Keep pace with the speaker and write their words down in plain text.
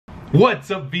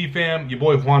What's up, V fam? Your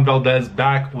boy Juan Valdez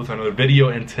back with another video,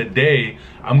 and today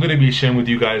I'm going to be sharing with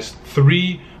you guys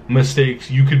 3 mistakes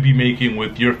you could be making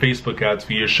with your Facebook ads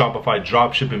for your Shopify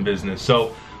dropshipping business.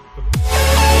 So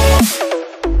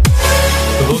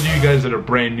for those of you guys that are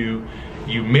brand new,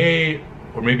 you may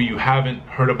or maybe you haven't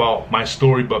heard about my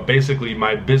story, but basically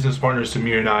my business partner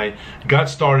Samir and I got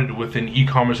started within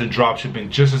e-commerce and dropshipping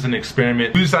just as an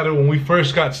experiment. We decided when we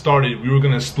first got started, we were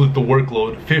gonna split the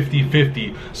workload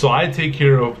 50-50. So I take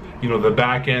care of, the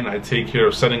back end, I take care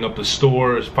of setting up the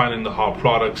stores, finding the hot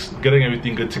products, getting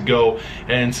everything good to go.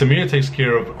 And Samir takes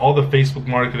care of all the Facebook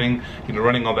marketing,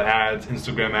 running all the ads,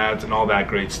 Instagram ads, and all that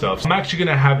great stuff. So I'm actually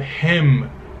gonna have him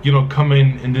come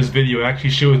in this video and actually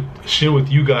share with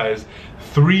you guys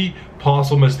 3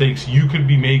 possible mistakes you could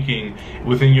be making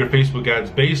within your Facebook ads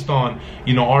based on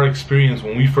our experience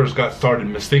when we first got started,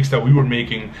 mistakes that we were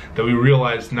making that we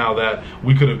realized now that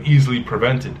we could have easily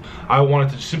prevented. I wanted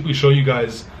to simply show you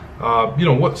guys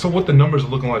what the numbers are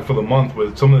looking like for the month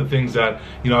with some of the things that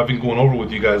I've been going over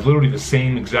with you guys, literally the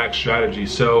same exact strategy.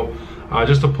 So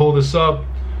just to pull this up,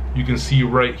 you can see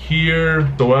right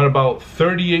here, so we're at about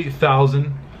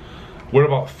 38,000. We're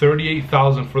about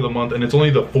 38,000 for the month, and it's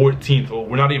only the 14th. Well,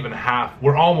 we're not even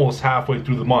we're almost halfway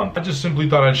through the month. I just simply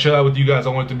thought I'd share that with you guys. I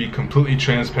wanted to be completely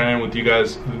transparent with you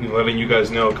guys, letting you guys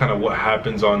know kind of what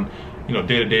happens on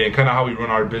day to day and kind of how we run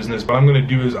our business. What I'm gonna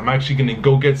do is I'm actually gonna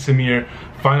go get Samir,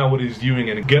 find out what he's doing,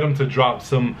 and get him to drop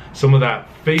some of that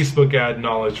Facebook ad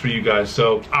knowledge for you guys.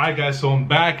 So alright guys, so I'm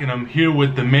back and I'm here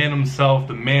with the man himself,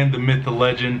 the man, the myth, the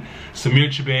legend, Samir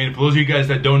Chibane. For those of you guys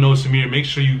that don't know Samir, make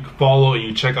sure you follow and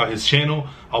you check out his channel.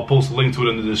 I'll post a link to it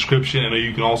in the description, and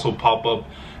you can also pop up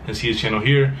and see his channel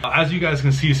here. As you guys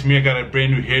can see, Samir got a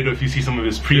brand new hairdo. If you see some of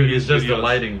his previous it's just videos. the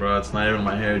lighting, bro. It's not even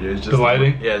my hair, dude. It's just the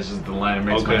lighting? Yeah, it's just the lighting. It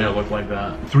makes my hair look like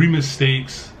that. 3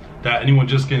 mistakes that anyone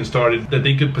just getting started that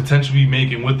they could potentially be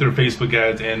making with their Facebook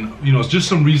ads, and it's just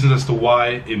some reasons as to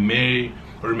why it may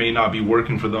or may not be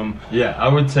working for them. Yeah, I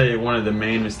would say one of the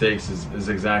main mistakes is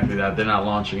exactly that. They're not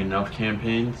launching enough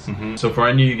campaigns. So for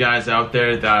any of you guys out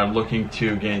there that are looking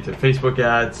to get into Facebook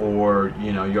ads, or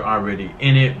you're already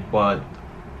in it but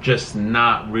just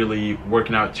not really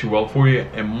working out too well for you,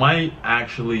 it might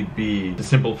actually be the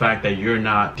simple fact that you're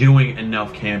not doing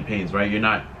enough campaigns, right? You're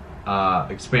not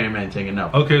experimenting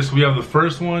enough. Okay, so we have the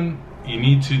first one. You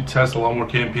need to test a lot more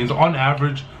campaigns. On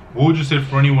average, what would you say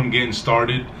for anyone getting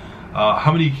started,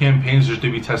 how many campaigns should they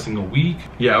be testing a week?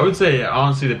 Yeah, I would say it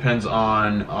honestly depends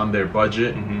on their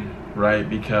budget. Right,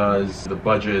 because the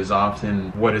budget is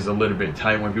often what is a little bit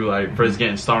tight when people are first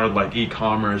getting started, like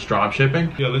e-commerce, drop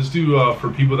shipping. Yeah, let's do for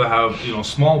people that have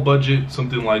small budget,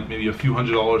 something like maybe a few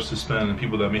 $100s to spend, and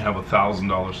people that may have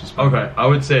 $1,000 to spend. Okay, I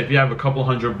would say if you have a couple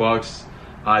 $100,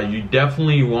 you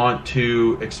definitely want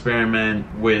to experiment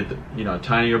with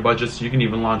tinier budgets. You can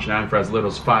even launch an ad for as little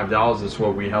as $5. That's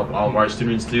what we help all of our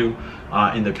students do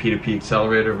in the P2P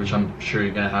accelerator, which I'm sure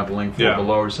you're gonna have a link for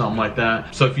below or something like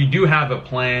that. So if you do have a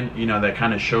plan that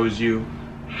kind of shows you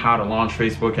how to launch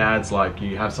Facebook ads, like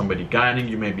you have somebody guiding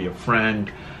you, maybe a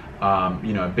friend,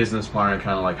 a business partner,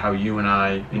 kind of like how you and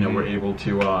I were able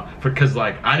to because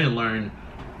like I didn't learn,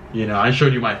 I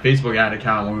showed you my Facebook ad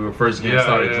account when we were first getting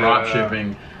started drop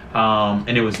shipping,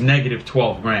 and it was negative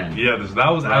 12 grand. Yeah, that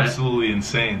was absolutely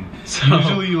insane.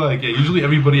 So, usually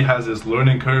everybody has this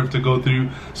learning curve to go through.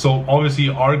 So obviously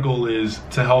our goal is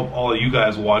to help all of you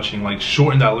guys watching, like,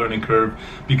 shorten that learning curve,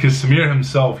 because Samir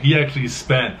himself, he actually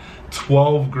spent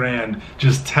 12 grand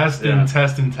just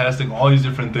testing all these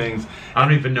different things. I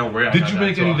don't even know where I did you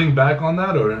make anything back on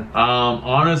that, or?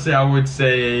 Honestly, I would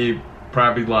say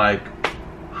probably like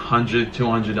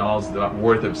 $100-$200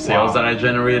 worth of sales that I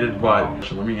generated.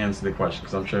 But let me answer the question,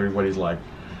 because I'm sure everybody's like,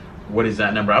 what is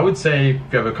that number? I would say if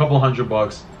you have a couple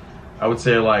 $100, I would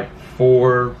say like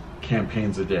 4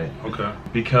 campaigns a day. Okay.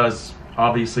 Because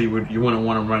obviously you wouldn't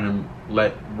want to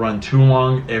run too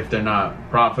long if they're not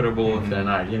profitable, if they're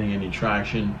not getting any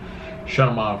traction. Shut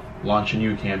them off, launch a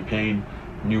new campaign,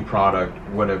 new product,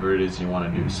 whatever it is you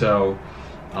want to do. So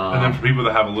and then for people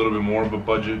that have a little bit more of a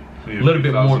budget, maybe a little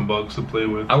bit more $1,000 to play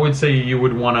with, I would say you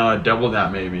would want to double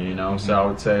that, maybe. So I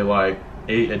would say like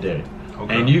 8 a day.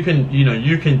 Okay. And you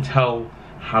can tell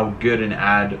how good an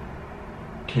ad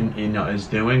is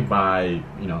doing by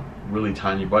really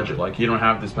tiny budget. Like, you don't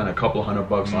have to spend a couple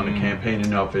 $100 on a campaign to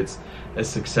know if it's a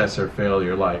success or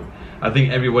failure. Like, I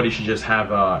think everybody should just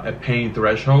have a pain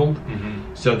threshold,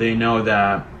 so they know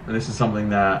that. And this is something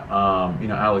that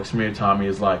Alex Samir taught me,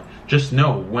 is like, just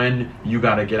know when you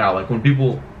gotta get out. Like, when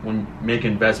people make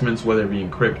investments, whether it be in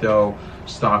crypto,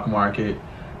 stock market,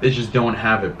 they just don't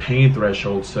have a pain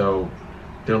threshold. So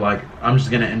they're like, I'm just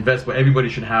gonna invest, but everybody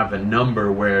should have a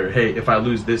number where, hey, if I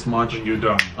lose this much, you're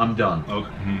done. I'm done. Okay.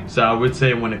 Mm-hmm. So I would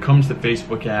say when it comes to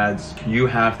Facebook ads, you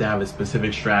have to have a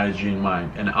specific strategy in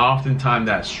mind, and oftentimes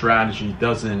that strategy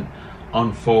doesn't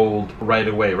unfold right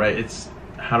away, right? It's,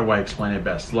 how do I explain it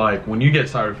best? Like when you get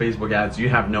started with Facebook ads, you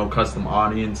have no custom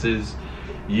audiences,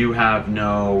 you have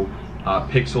no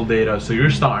pixel data, so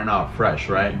you're starting out fresh,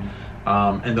 right?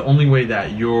 And the only way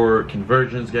that your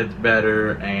conversions gets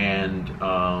better and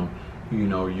you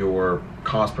know, your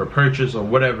cost per purchase or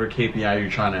whatever KPI you're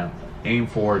trying to aim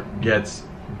for gets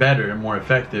better and more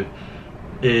effective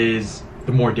is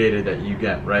the more data that you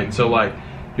get, right? So like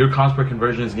your cost per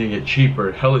conversion is gonna get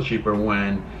cheaper, hella cheaper,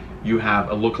 when you have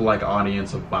a lookalike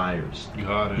audience of buyers.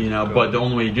 Got it. You know, but the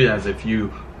only way you do that is if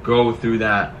you go through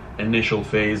that initial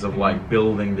phase of like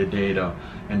building the data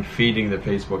and feeding the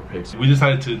Facebook pixel. We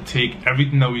decided to take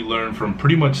everything that we learned from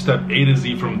pretty much step A to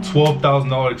Z, from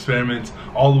 $12,000 experiments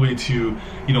all the way to,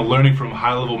 you know, learning from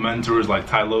high-level mentors like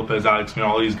Ty Lopez, Alex Mayer,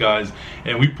 all these guys,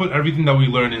 and we put everything that we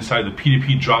learned inside the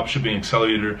P2P Dropshipping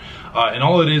Accelerator. And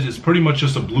all it is pretty much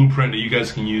just a blueprint that you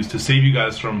guys can use to save you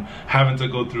guys from having to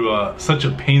go through such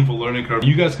a painful learning curve.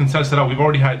 You guys can test it out. We've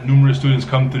already had numerous students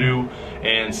come through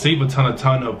and save a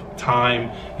ton of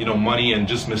time, you know, money, and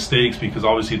just mistakes, because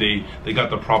obviously they got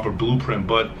the proper blueprint.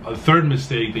 But a third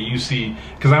mistake that you see,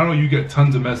 because I know you get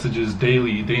tons of messages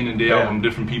daily, day in and day out, from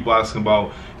different people asking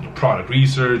about, you know, product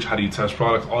research, how do you test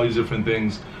products, all these different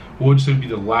things. What would you say would be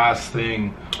the last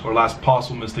thing or last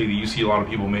possible mistake that you see a lot of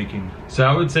people making? So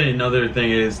I would say another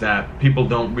thing is that people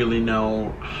don't really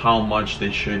know how much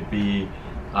they should be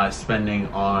spending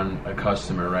on a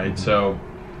customer, right? So,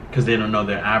 because they don't know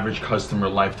their average customer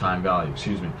lifetime value,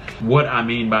 excuse me. What I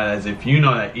mean by that is if you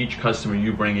know that each customer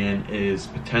you bring in is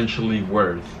potentially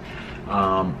worth,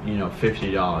 you know,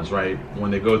 $50, right? When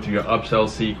they go through your upsell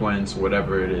sequence,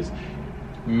 whatever it is,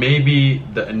 maybe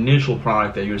the initial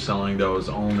product that you're selling though is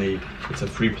only, it's a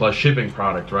free plus shipping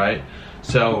product, right?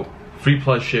 So free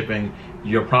plus shipping,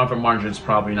 your profit margin is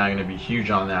probably not going to be huge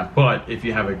on that. But if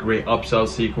you have a great upsell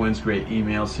sequence, great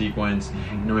email sequence,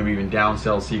 you know, maybe even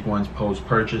downsell sequence,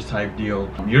 post-purchase type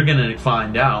deal, you're going to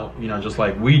find out, you know, just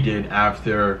like we did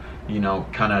after, you know,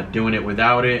 kind of doing it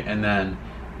without it, and then,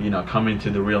 you know, coming to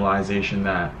the realization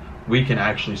that we can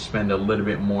actually spend a little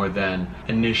bit more than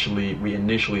we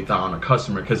initially thought on a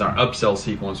customer, because our upsell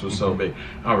sequence was so big,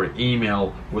 our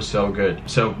email was so good.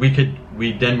 So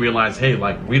we then realized, hey,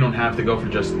 like we don't have to go for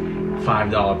just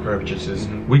 $5 purchases.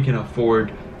 We can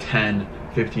afford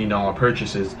 $10, $15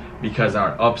 purchases, because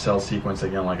our upsell sequence,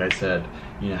 again, like I said,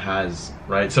 you know, has,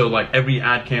 right? So like every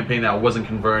ad campaign that wasn't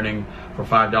converting for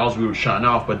 $5, we were shutting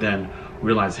off, but then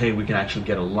realized, hey, we can actually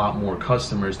get a lot more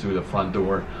customers through the front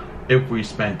door if we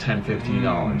spent $10,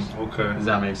 $15. Okay. Does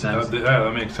that make sense? Yeah,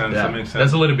 that makes sense. Yeah. That makes sense.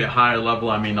 That's a little bit higher level.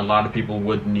 I mean, a lot of people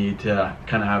would need to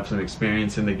kind of have some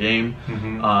experience in the game,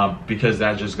 because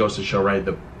that just goes to show, right,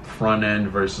 the front end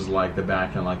versus like the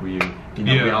back end, like we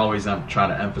always try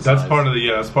to emphasize. That's part of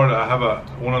the, I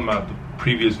have one of my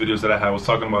previous videos that I had was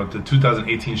talking about the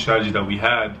 2018 strategy that we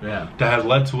had that has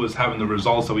led to us having the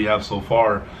results that we have so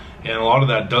far. And a lot of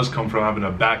that does come from having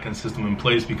a back-end system in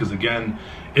place, because again,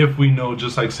 if we know,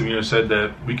 just like Samir said,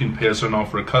 that we can pay a certain amount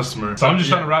for a customer. So I'm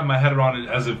just trying to wrap my head around it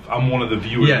as if I'm one of the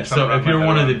viewers. Yeah, so if you're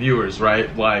one of the viewers,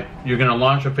 right, like you're gonna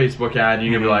launch a Facebook ad and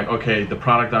you're gonna be like, okay, the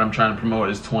product that I'm trying to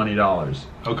promote is $20.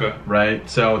 Okay. Right?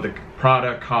 So the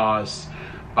product costs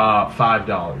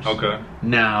 $5. Okay.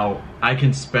 Now I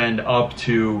can spend up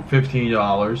to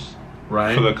 $15,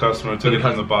 right, for the customer to get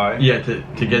them to buy. Yeah,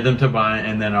 to get them to buy,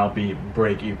 and then I'll be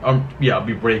break even. I'll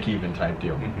be break even type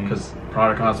deal, because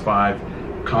product costs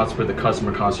 $5, cost for the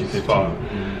customer costs you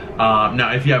 $15.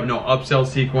 Now, if you have no upsell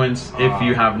sequence, if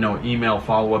you have no email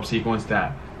follow-up sequence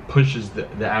that pushes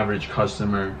the average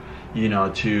customer, you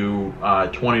know, to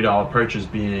 $20 purchase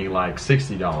being like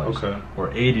 $60 or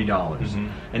 $80,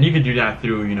 and you can do that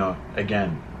through, you know,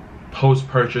 again,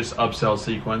 post-purchase upsell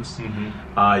sequence.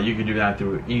 You can do that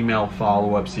through email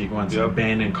follow-up sequence,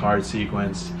 abandoned cart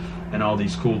sequence, and all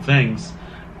these cool things.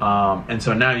 And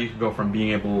so now you can go from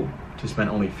being able to spend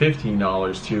only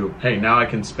 $15 to, hey, now I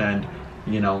can spend,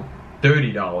 you know,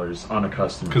 $30 on a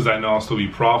customer, because I know I'll still be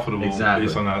profitable based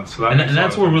on that. So and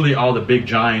that's what really all the big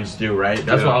giants do, right?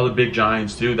 That's what all the big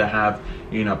giants do that have,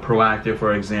 you know, Proactive,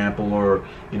 for example, or,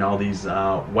 you know, all these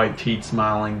white teeth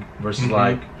smiling versus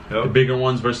like the bigger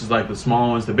ones versus like the small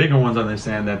ones. The bigger ones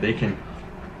understand that they can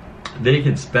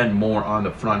spend more on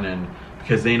the front end,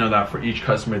 because they know that for each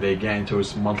customer they get into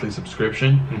a monthly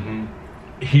subscription,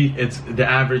 it's the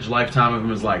average lifetime of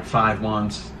him is like 5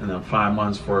 months, and then 5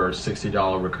 months for a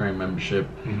 $60 recurring membership.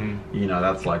 You know,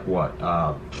 that's like what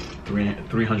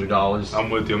 $300. I'm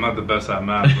with you. I'm not the best at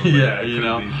math. But Yeah, you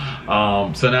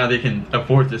know. So now they can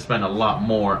afford to spend a lot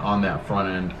more on that front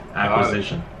end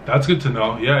acquisition. That's good to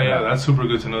know. Yeah, that's super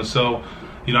good to know. So,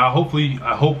 you know, I hope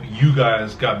you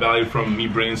guys got value from me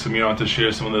bringing Samir on to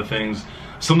share some of the things,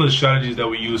 some of the strategies that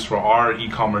we use for our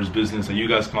e-commerce business that you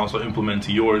guys can also implement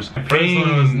to yours. First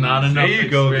one was not enough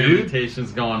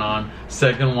experimentations going on.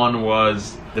 Second one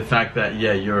was the fact that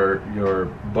your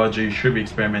budget, you should be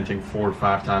experimenting 4 or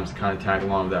 5 times to kind of tag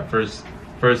along with that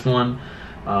first one.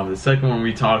 The second one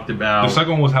we talked about. The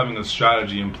second one was having a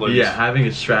strategy in place. Yeah, having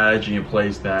a strategy in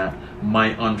place that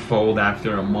might unfold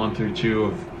after a month or 2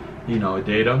 of, you know,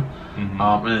 data.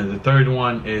 And then the third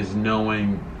one is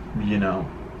knowing, you know,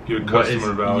 your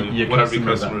customer value, what every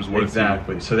customer is worth.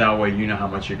 Exactly. So that way you know how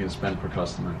much you can spend per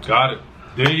customer. Got it.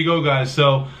 There you go, guys.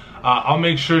 So I'll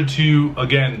make sure to,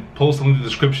 again, post a link in the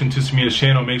description to Samir's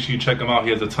channel. Make sure you check him out. He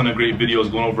has a ton of great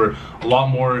videos going over a lot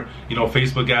more, you know,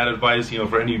 Facebook ad advice, you know,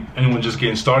 for anyone just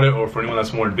getting started or for anyone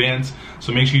that's more advanced.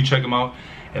 So make sure you check him out.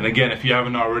 And again, if you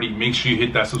haven't already, make sure you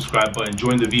hit that subscribe button,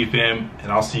 join the V fam,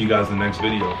 and I'll see you guys in the next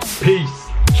video. Peace.